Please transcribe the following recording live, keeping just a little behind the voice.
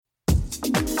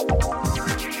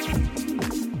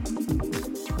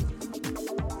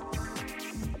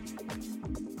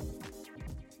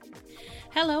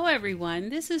Hello everyone,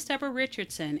 this is Deborah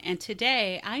Richardson, and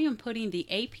today I am putting the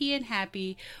AP in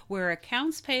Happy where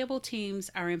accounts payable teams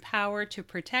are empowered to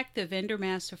protect the vendor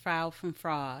master file from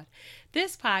fraud.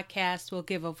 This podcast will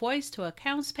give a voice to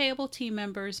accounts payable team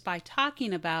members by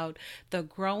talking about the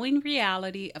growing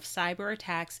reality of cyber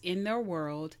attacks in their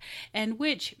world and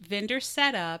which vendor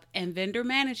setup and vendor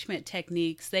management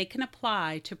techniques they can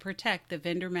apply to protect the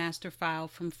vendor master file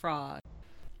from fraud.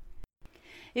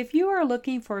 If you are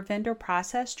looking for vendor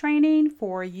process training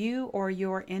for you or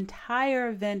your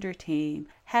entire vendor team,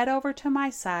 head over to my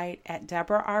site at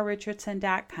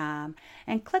deborahrrichardson.com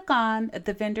and click on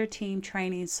the Vendor Team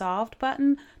Training Solved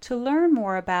button to learn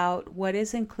more about what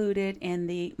is included in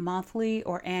the monthly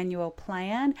or annual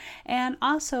plan and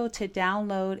also to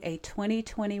download a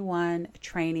 2021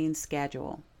 training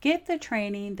schedule. Get the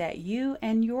training that you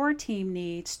and your team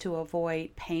needs to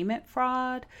avoid payment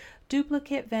fraud,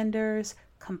 duplicate vendors,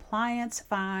 compliance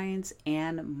fines,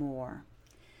 and more.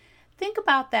 Think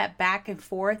about that back and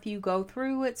forth you go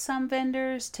through with some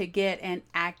vendors to get an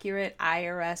accurate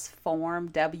IRS form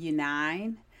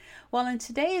W-9. Well, in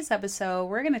today's episode,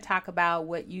 we're going to talk about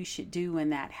what you should do when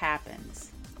that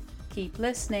happens. Keep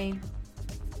listening.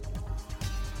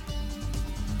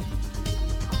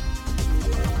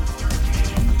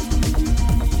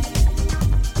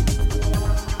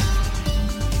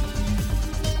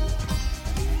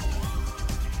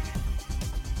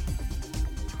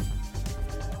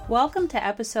 Welcome to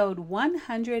episode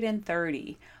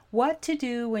 130, What to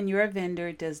Do When Your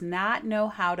Vendor Does Not Know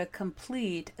How to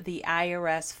Complete the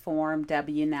IRS Form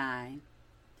W-9.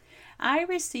 I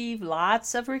receive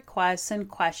lots of requests and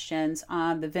questions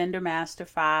on the vendor master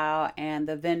file and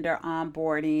the vendor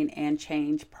onboarding and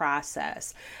change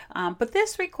process. But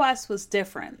this request was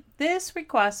different. This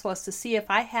request was to see if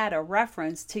I had a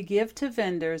reference to give to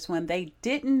vendors when they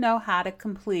didn't know how to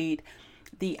complete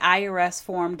the IRS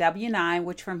Form W-9,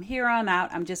 which from here on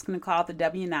out, I'm just going to call it the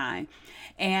W-9.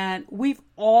 And we've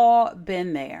all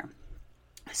been there.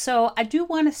 So I do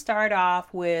want to start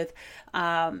off with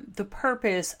the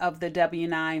purpose of the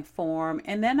W-9 form,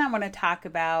 and then I want to talk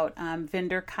about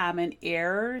vendor common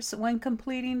errors when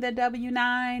completing the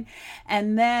W-9,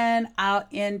 and then I'll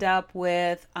end up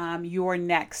with your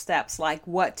next steps, like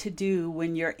what to do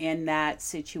when you're in that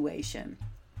situation.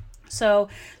 So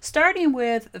starting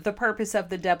with the purpose of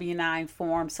the W-9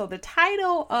 form. So the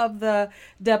title of the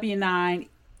W-9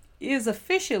 is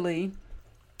officially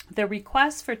the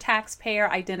request for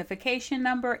taxpayer identification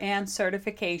number and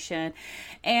certification.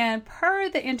 And per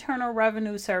the Internal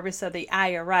Revenue Service of the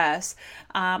IRS,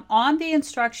 on the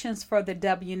instructions for the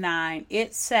W-9,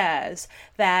 it says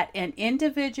that an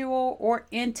individual or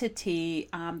entity,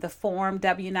 the Form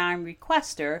W-9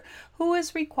 requester, who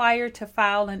is required to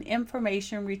file an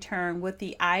information return with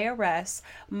the IRS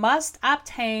must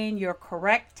obtain your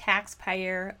correct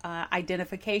taxpayer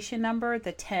identification number,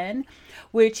 the TIN,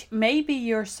 which may be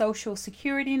your Social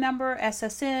Security number,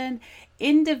 SSN,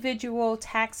 individual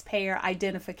taxpayer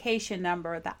identification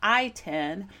number, the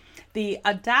ITIN, the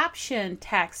adoption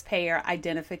taxpayer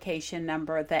identification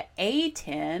number, the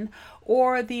ATIN,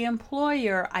 or the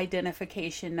employer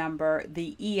identification number,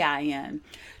 the EIN,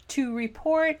 to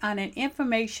report on an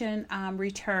information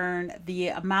return the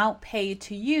amount paid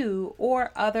to you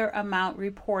or other amount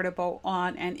reportable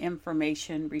on an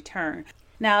information return.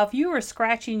 Now, if you were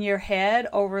scratching your head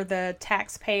over the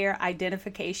taxpayer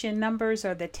identification numbers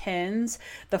or the TINs,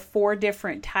 the 4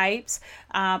 different types,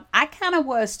 I kind of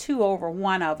was too over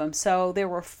one of them. So there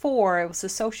were 4. It was the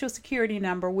Social Security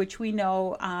number, which we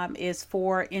know is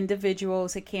for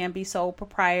individuals. It can be sole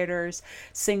proprietors,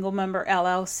 single member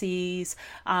LLCs,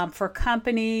 for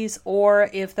companies,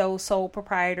 or if those sole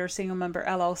proprietors, single member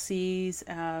LLCs,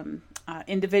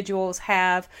 individuals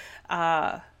have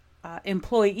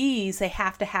employees, they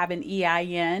have to have an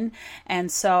EIN,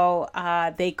 and so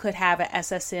they could have an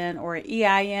SSN or an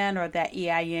EIN, or that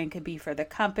EIN could be for the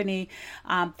company.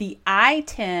 The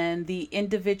ITIN, the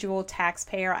individual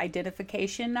taxpayer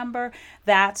identification number,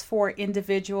 that's for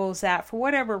individuals that for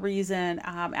whatever reason,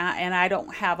 and I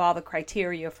don't have all the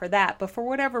criteria for that, but for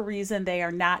whatever reason they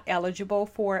are not eligible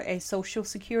for a Social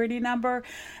Security number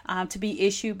to be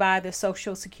issued by the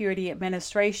Social Security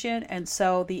Administration, and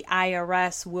so the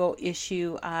IRS will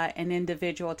issue an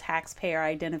individual taxpayer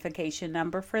identification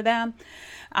number for them.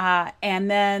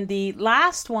 And then the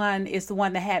last one is the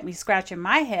one that had me scratching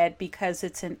my head because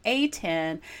it's an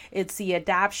ATIN. It's the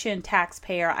adoption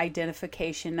taxpayer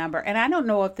identification number. And I don't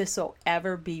know if this will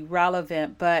ever be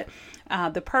relevant, but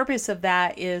The purpose of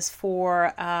that is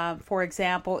for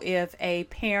example, if a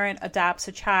parent adopts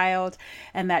a child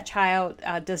and that child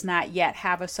does not yet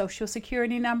have a social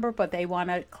security number, but they want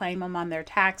to claim them on their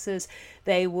taxes,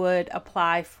 they would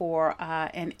apply for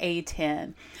an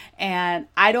A-10. And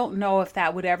I don't know if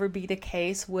that would ever be the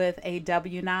case with a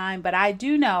W-9, but I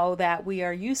do know that we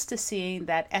are used to seeing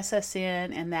that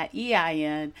SSN and that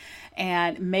EIN,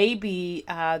 and maybe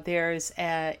there's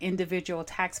an individual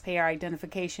taxpayer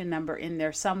identification number in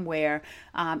there somewhere.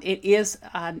 It is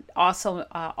also,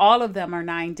 all of them are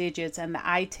 9 digits, and the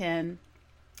I-10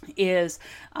 is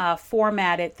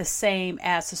formatted the same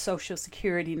as the social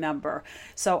security number.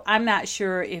 So I'm not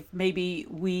sure if maybe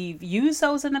we've used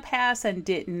those in the past and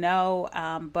didn't know,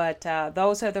 but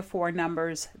those are the 4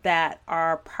 numbers that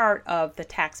are part of the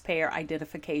taxpayer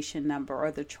identification number,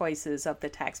 or the choices of the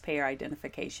taxpayer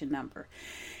identification number.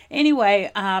 Anyway,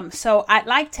 so I'd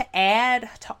like to add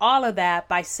to all of that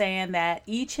by saying that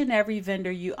each and every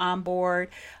vendor you onboard,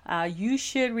 you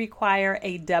should require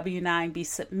a W-9 be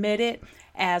submitted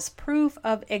as proof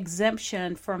of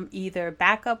exemption from either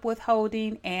backup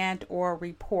withholding and or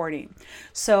reporting.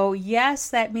 So yes,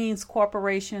 that means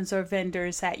corporations or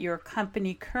vendors that your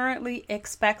company currently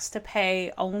expects to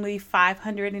pay only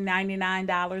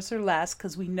 $599 or less,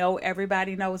 because we know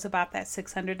everybody knows about that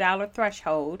 $600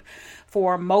 threshold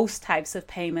for most types of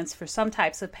payments. For some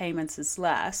types of payments is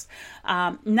less.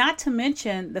 Not to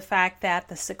mention the fact that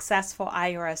the successful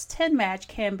IRS 10 match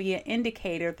can be an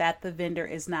indicator that the vendor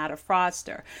is not a fraudster.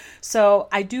 So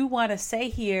I do want to say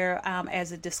here,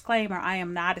 as a disclaimer, I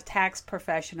am not a tax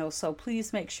professional, so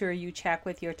please make sure you check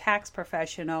with your tax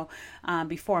professional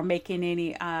before making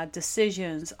any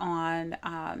decisions on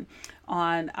the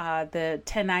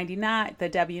 1099, the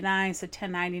W-9s, the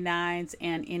 1099s,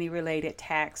 and any related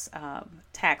tax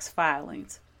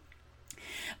filings.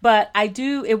 But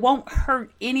it won't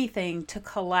hurt anything to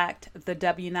collect the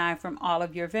W-9 from all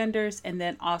of your vendors and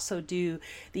then also do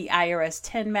the IRS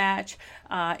 10 match.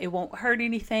 It won't hurt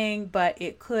anything, but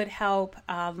it could help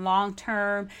long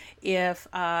term if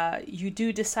you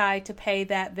do decide to pay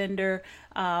that vendor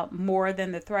more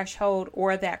than the threshold,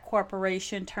 or that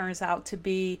corporation turns out to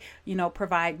be,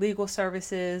 provide legal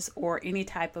services or any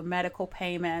type of medical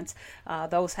payments.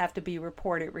 Those have to be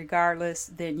reported regardless.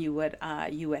 Then you would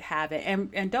have it.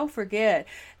 And don't forget,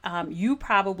 you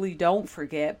probably don't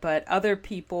forget, but other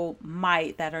people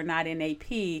might that are not in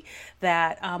AP,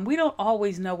 that we don't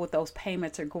always know what those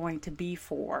payments are going to be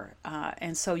for.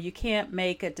 And so you can't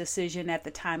make a decision at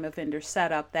the time of vendor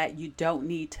setup that you don't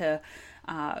need to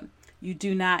you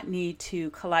do not need to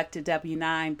collect a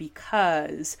W-9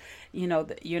 because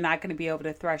you're not going to be able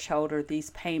to threshold, or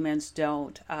these payments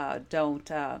don't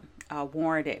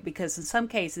warrant it. Because in some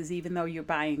cases, even though you're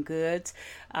buying goods,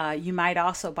 you might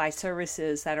also buy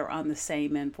services that are on the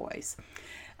same invoice.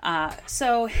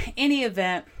 So any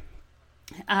event,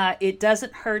 it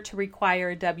doesn't hurt to require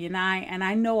a W-9, and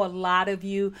I know a lot of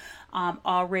you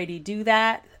already do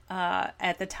that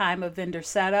at the time of vendor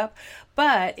setup,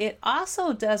 but it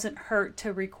also doesn't hurt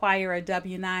to require a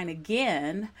W-9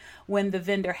 again when the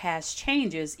vendor has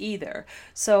changes either.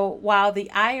 So while the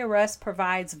IRS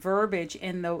provides verbiage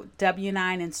in the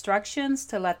W-9 instructions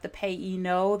to let the payee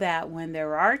know that when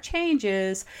there are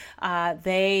changes,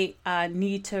 they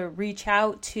need to reach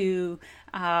out to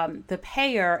the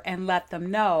payer and let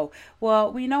them know.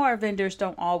 Well, we know our vendors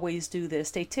don't always do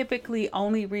this. They typically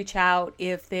only reach out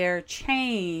if their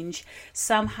change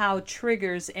somehow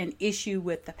triggers an issue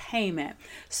with the payment.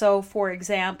 So for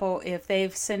example, if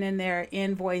they've sent in their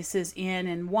invoices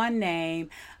in one name,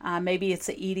 maybe it's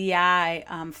an EDI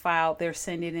file they're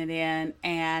sending it in,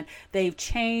 and they've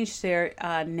changed their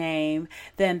name,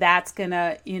 then that's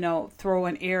gonna throw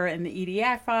an error in the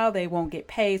EDI file. They won't get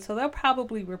paid, so they'll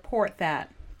probably report that.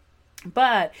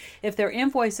 But if their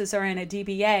invoices are in a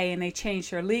DBA and they change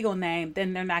their legal name,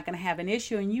 then they're not going to have an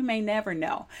issue, and you may never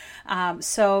know.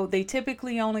 So they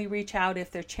typically only reach out if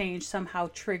their change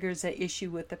somehow triggers an issue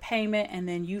with the payment, and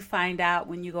then you find out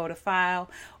when you go to file,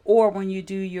 or when you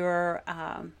do your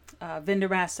vendor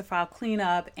master file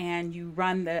cleanup and you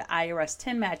run the IRS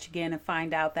 10 match again and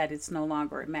find out that it's no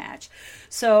longer a match.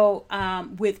 So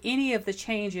with any of the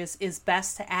changes, it's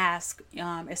best to ask,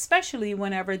 especially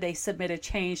whenever they submit a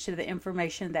change to the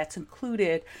information that's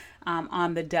included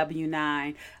on the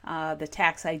W-9, the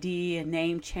tax ID, a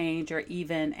name change, or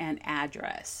even an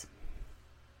address.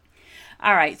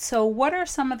 All right, so what are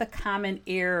some of the common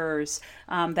errors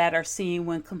that are seen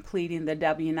when completing the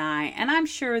W-9? And I'm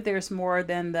sure there's more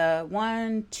than the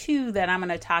 1, 2 that I'm going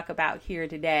to talk about here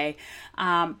today,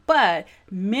 but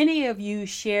many of you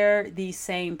share these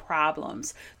same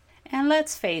problems. And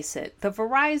let's face it, the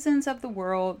Verizons of the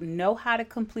world know how to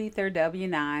complete their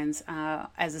W-9s.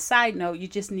 As a side note, you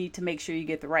just need to make sure you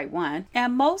get the right one.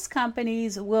 And most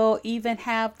companies will even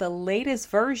have the latest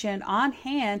version on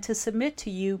hand to submit to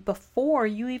you before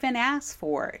you even ask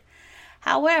for it.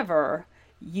 However,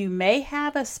 you may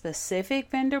have a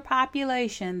specific vendor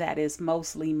population that is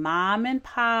mostly mom and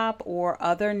pop or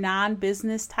other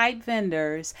non-business type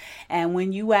vendors, and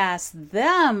when you ask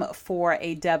them for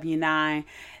a W-9,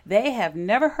 they have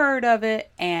never heard of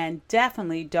it and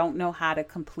definitely don't know how to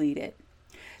complete it.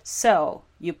 So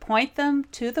you point them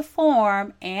to the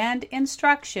form and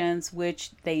instructions,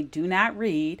 which they do not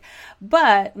read.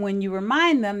 But when you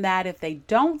remind them that if they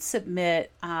don't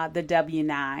submit the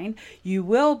W-9, you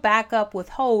will back up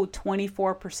withhold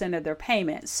 24% of their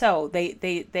payment. So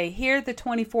they hear the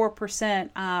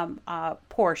 24%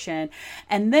 portion,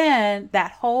 and then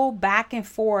that whole back and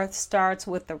forth starts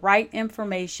with the right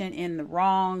information in the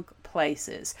wrong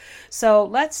places. So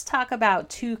let's talk about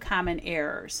two common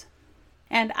errors.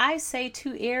 And I say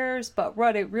two errors, but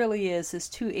what it really is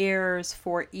two errors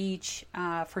for each,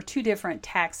 for two different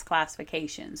tax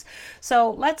classifications.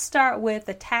 So let's start with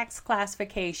the tax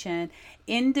classification,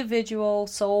 individual,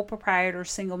 sole proprietor,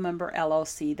 single member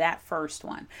LLC, that first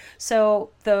one. So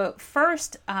the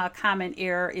first common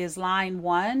error is line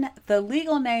 1. The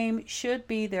legal name should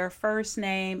be their first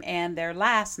name and their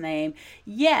last name,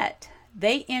 yet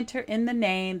they enter in the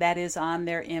name that is on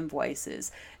their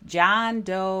invoices, John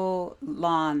Doe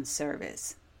Lawn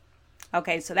Service.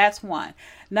 Okay, so that's one.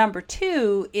 Number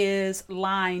 2 is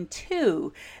line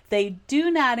 2. They do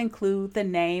not include the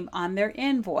name on their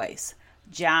invoice,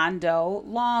 John Doe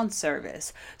Lawn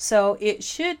Service. So it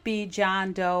should be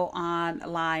John Doe on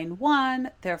line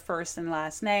 1, their first and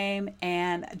last name,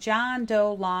 and John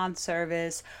Doe Lawn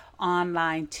Service on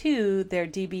line 2, their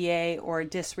DBA or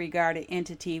disregarded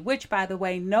entity, which, by the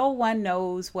way, no one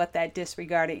knows what that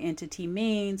disregarded entity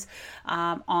means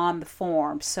on the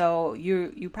form. So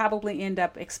you probably end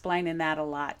up explaining that a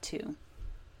lot too.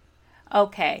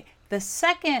 Okay. The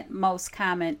second most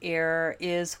common error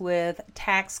is with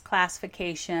tax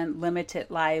classification limited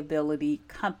liability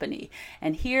company.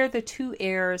 And here are the two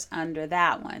errors under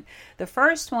that one. The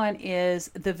first one is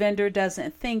the vendor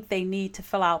doesn't think they need to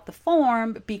fill out the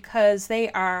form because they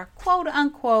are quote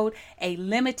unquote a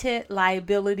limited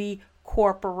liability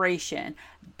corporation.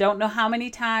 Don't know how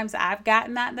many times I've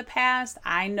gotten that in the past.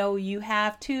 I know you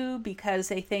have too, because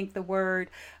they think the word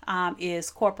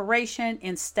is corporation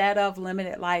instead of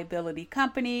limited liability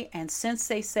company. And since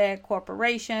they said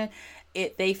corporation,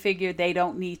 they figured they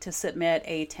don't need to submit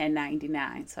a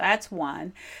 1099. So that's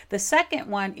one. The second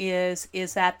one is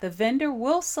that the vendor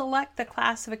will select the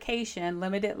classification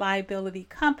limited liability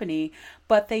company,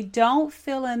 but they don't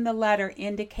fill in the letter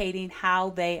indicating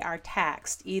how they are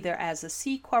taxed, either as a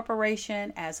C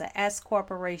corporation, as a S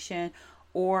corporation,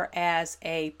 or as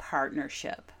a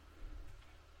partnership.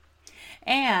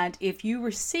 And if you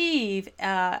receive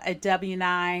a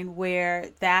W-9 where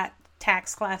that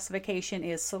tax classification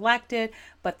is selected,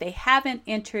 but they haven't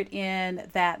entered in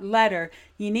that letter,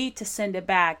 you need to send it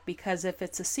back, because if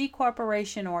it's a C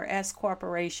corporation or S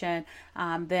corporation,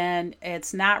 then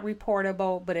it's not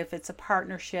reportable, but if it's a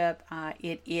partnership,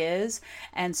 it is.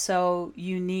 And so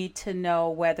you need to know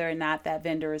whether or not that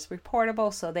vendor is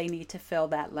reportable, so they need to fill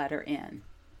that letter in.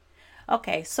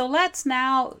 Okay, so let's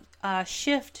now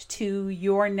shift to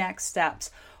your next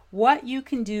steps. What you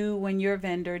can do when your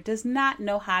vendor does not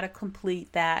know how to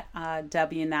complete that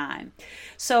W-9.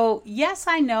 So yes,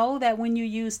 I know that when you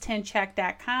use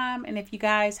 10check.com, and if you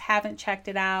guys haven't checked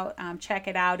it out, check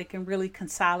it out. It can really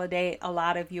consolidate a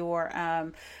lot of your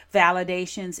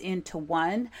validations into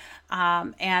one.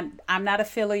 And I'm not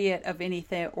affiliate of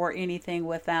anything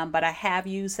with them, but I have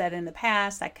used that in the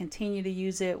past. I continue to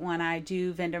use it when I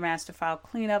do vendor master file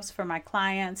cleanups for my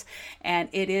clients, and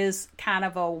it is kind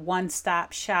of a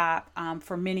one-stop shop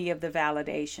for many of the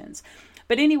validations.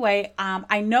 But anyway,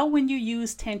 I know when you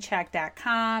use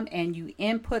 10check.com and you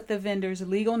input the vendor's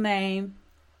legal name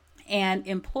and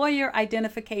employer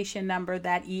identification number,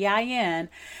 that EIN,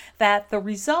 that the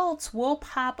results will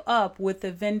pop up with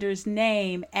the vendor's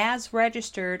name as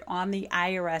registered on the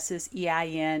IRS's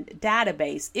EIN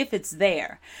database, if it's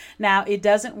there. Now, it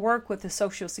doesn't work with the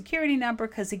Social Security number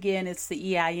because, again, it's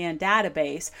the EIN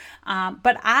database.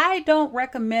 But I don't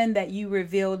recommend that you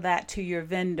reveal that to your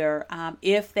vendor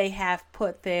if they have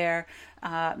put their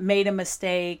made a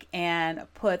mistake and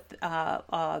put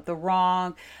the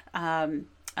wrong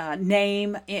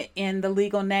name in the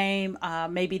legal name.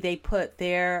 Maybe they put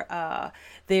their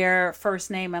their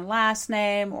first name and last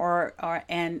name,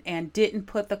 and didn't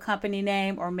put the company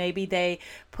name, or maybe they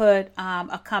put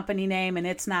a company name and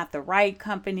it's not the right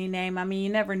company name. I mean, you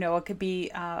never know. It could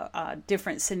be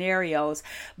different scenarios,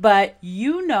 but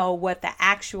you know what the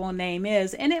actual name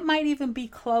is, and it might even be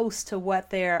close to what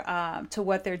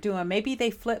they're doing. Maybe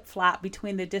they flip-flop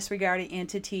between the disregarded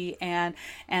entity and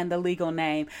the legal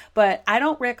name. But I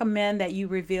don't recommend that you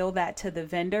reveal that to the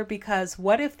vendor, because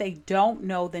what if they don't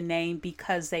know the name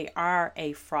because they are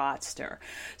a fraudster?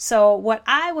 So what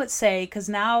I would say, because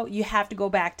now you have to go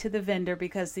back to the vendor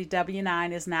because the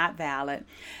W-9 is not valid.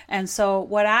 And so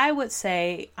what I would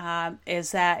say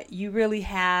is that you really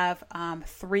have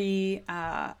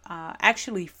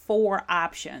actually four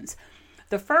options.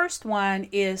 The first one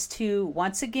is to,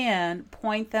 once again,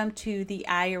 point them to the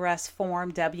IRS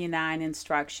Form W-9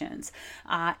 instructions.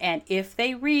 And if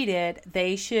they read it,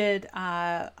 they should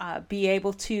be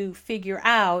able to figure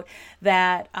out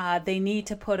that they need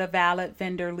to put a valid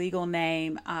vendor legal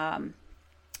name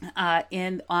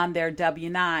on their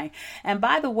W-9. And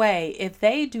by the way, if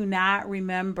they do not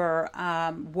remember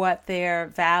what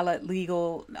their valid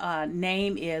legal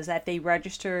name is that they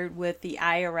registered with the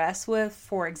IRS with,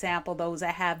 for example, those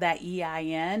that have that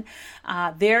EIN,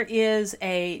 there is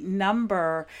a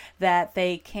number that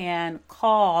they can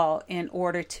call in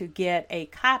order to get a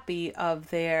copy of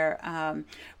their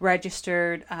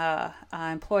registered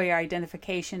employer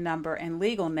identification number and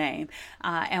legal name.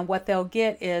 And what they'll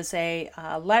get is a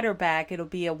letter back. It'll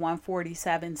be a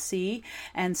 147C,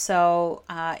 and so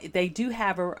they do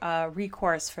have a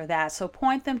recourse for that. So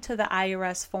point them to the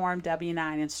IRS Form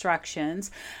W-9 instructions.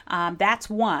 That's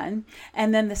one.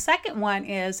 And then the second one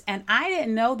is, and I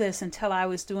didn't know this until I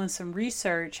was doing some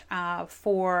research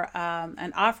for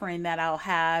an offering that I'll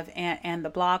have, and the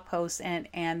blog post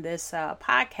and this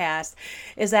podcast,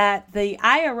 is that the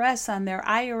IRS, on their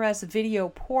IRS video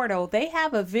portal, they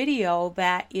have a video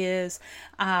that is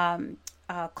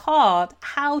called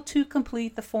How to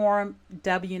Complete the Form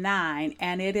W-9,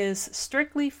 and it is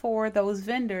strictly for those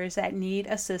vendors that need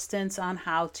assistance on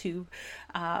how to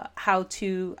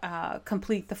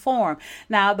complete the form.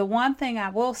 Now, the one thing I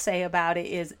will say about it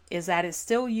is that it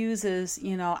still uses,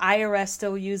 IRS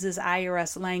still uses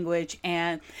IRS language,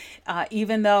 and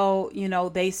even though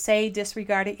they say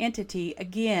disregarded entity,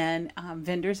 again,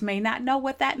 vendors may not know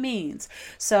what that means.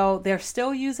 So they're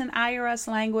still using IRS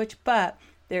language, but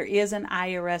there is an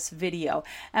IRS video.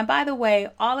 And by the way,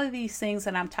 all of these things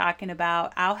that I'm talking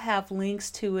about, I'll have links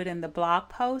to it in the blog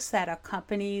post that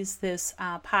accompanies this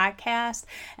podcast,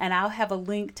 and I'll have a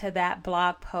link to that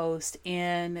blog post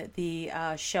in the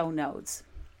show notes.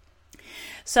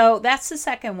 So that's the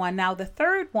second one. Now, the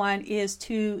third one is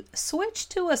to switch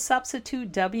to a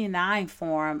substitute W-9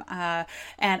 form.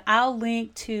 And I'll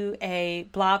link to a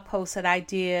blog post that I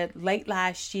did late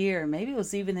last year, maybe it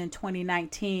was even in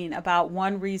 2019, about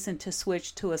one reason to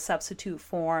switch to a substitute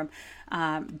form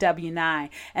W-9.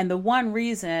 And the one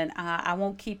reason, I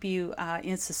won't keep you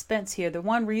in suspense here, the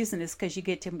one reason is because you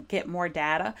get to get more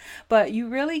data, but you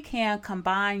really can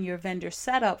combine your vendor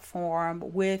setup form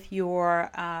with your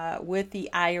with the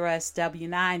IRS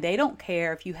W-9. They don't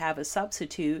care if you have a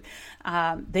substitute.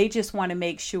 They just want to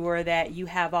make sure that you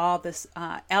have all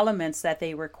the elements that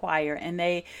they require, and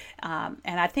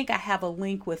I think I have a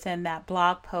link within that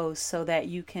blog post so that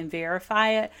you can verify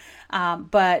it.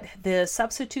 But the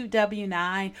substitute W-9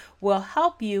 will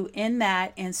help you in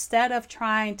that, instead of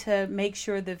trying to make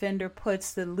sure the vendor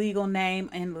puts the legal name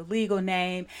in the legal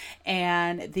name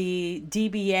and the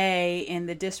DBA in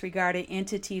the disregarded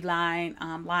entity line,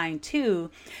 line 2,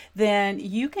 then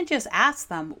you can just ask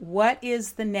them, what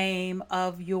is the name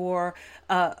of your,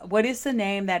 what is the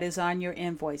name that is on your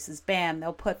invoices? Bam,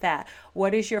 they'll put that.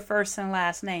 What is your first and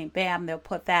last name? Bam, they'll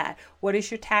put that. What is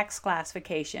your tax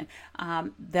classification?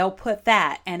 They'll put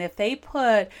that. And if they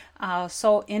put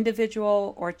sole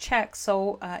individual or check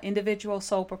individual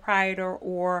sole proprietor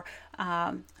or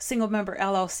single member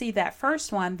LLC, that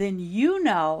first one, then you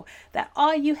know that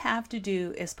all you have to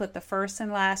do is put the first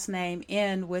and last name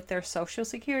in with their social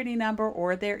security number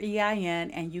or their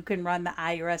EIN, and you can run the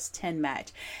IRS 10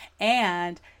 match.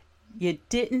 And you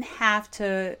didn't have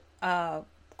to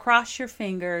cross your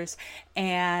fingers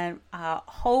and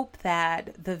hope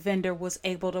that the vendor was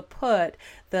able to put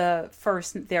their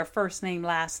first name,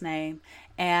 last name,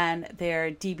 and their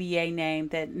DBA name,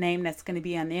 that name that's going to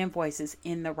be on the invoices,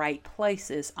 in the right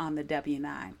places on the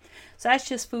W-9. So that's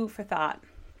just food for thought.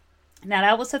 Now,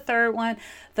 that was the third one.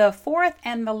 The fourth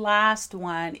and the last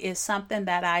one is something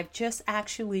that I've just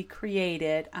actually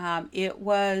created. I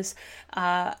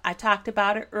talked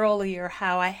about it earlier,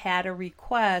 how I had a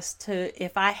request to,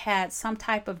 if I had some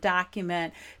type of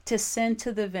document to send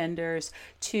to the vendors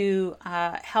to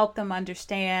help them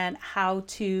understand how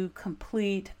to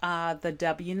complete the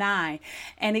W-9.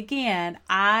 And again,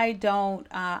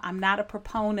 I'm not a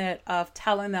proponent of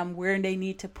telling them where they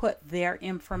need to put their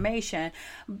information,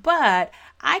 but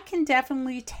I can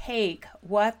definitely take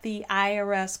what the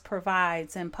IRS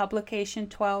provides in Publication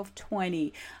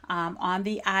 1220 on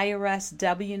the IRS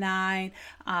W-9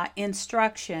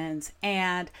 instructions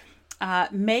and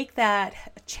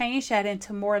change that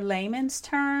into more layman's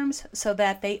terms so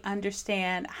that they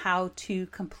understand how to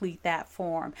complete that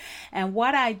form. And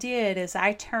what I did is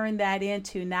I turned that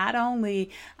into not only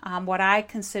what I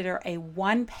consider a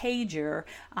one-pager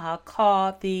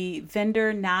called the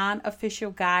Vendor Non-Official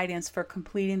Guidance for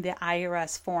Completing the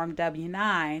IRS Form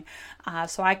W-9.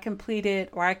 So I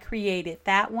created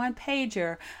that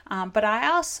one-pager, but I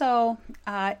also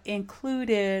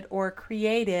included or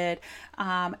created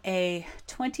a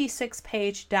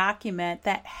 26-page document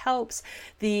that helps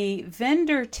the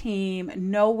vendor team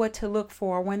know what to look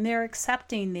for when they're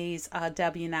accepting these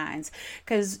W-9s.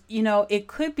 Because, it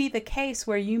could be the case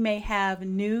where you may have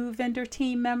new vendor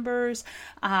team members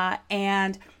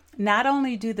and not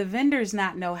only do the vendors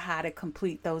not know how to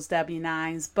complete those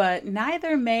W-9s, but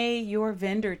neither may your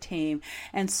vendor team.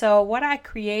 And so what I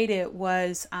created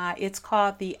was, it's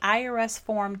called the IRS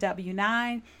Form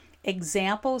W-9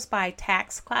 Examples by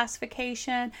Tax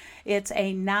Classification. It's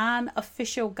a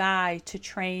non-official guide to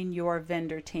train your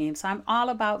vendor team. So I'm all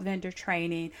about vendor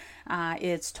training.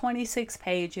 It's 26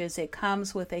 pages. It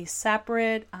comes with a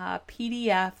separate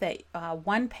PDF,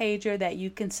 one pager that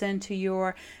you can send to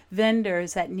your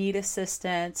vendors that need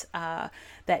assistance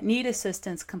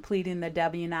completing the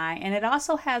W-9. And it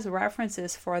also has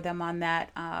references for them on that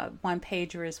one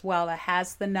pager as well. It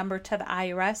has the number to the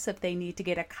IRS if they need to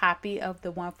get a copy of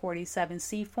the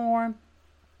 147C form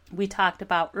we talked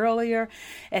about earlier.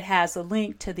 It has a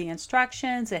link to the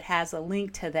instructions. It has a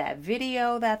link to that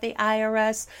video that the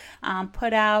IRS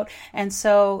put out. And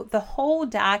so the whole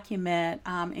document,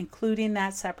 including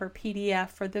that separate PDF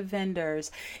for the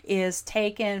vendors, is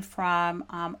taken from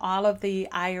all of the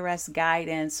IRS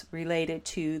guidance related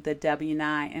to the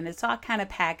W-9. And it's all kind of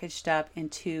packaged up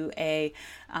into a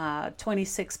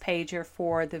 26-pager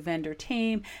for the vendor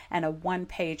team and a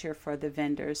one-pager for the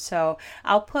vendors. So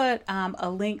I'll put a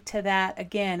link to that.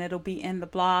 Again, it'll be in the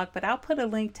blog, but I'll put a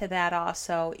link to that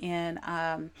also in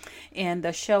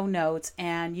the show notes,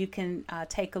 and you can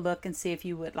take a look and see if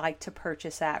you would like to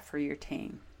purchase that for your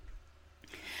team.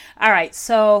 All right,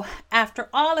 so after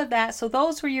all of that, so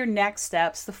those were your next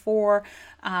steps, the four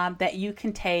that you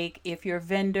can take if your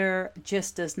vendor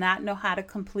just does not know how to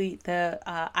complete the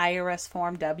IRS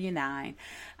Form W-9.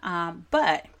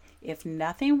 But if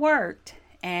nothing worked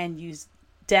and you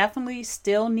definitely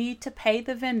still need to pay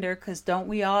the vendor, because don't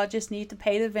we all just need to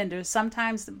pay the vendor?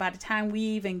 Sometimes by the time we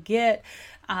even get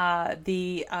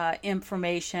the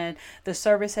information, the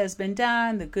service has been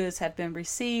done, the goods have been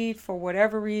received for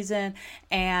whatever reason,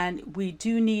 and we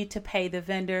do need to pay the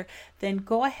vendor, then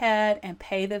go ahead and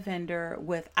pay the vendor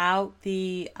without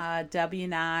the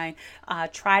W-9.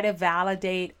 Try to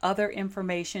validate other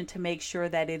information to make sure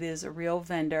that it is a real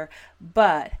vendor,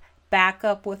 but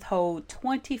backup withhold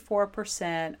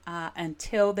 24%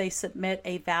 until they submit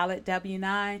a valid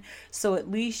W-9, so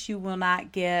at least you will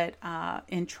not get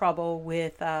in trouble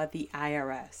with the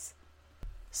IRS.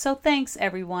 So thanks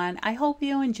everyone. I hope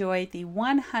you enjoyed the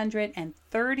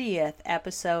 130th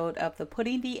episode of the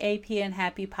Putting the AP in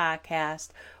Happy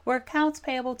podcast, where accounts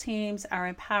payable teams are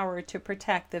empowered to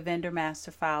protect the vendor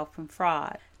master file from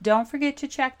fraud. Don't forget to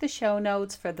check the show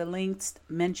notes for the links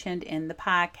mentioned in the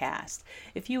podcast.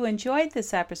 If you enjoyed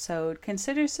this episode,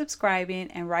 consider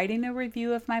subscribing and writing a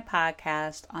review of my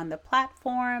podcast on the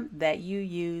platform that you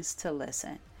use to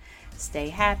listen. Stay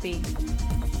happy.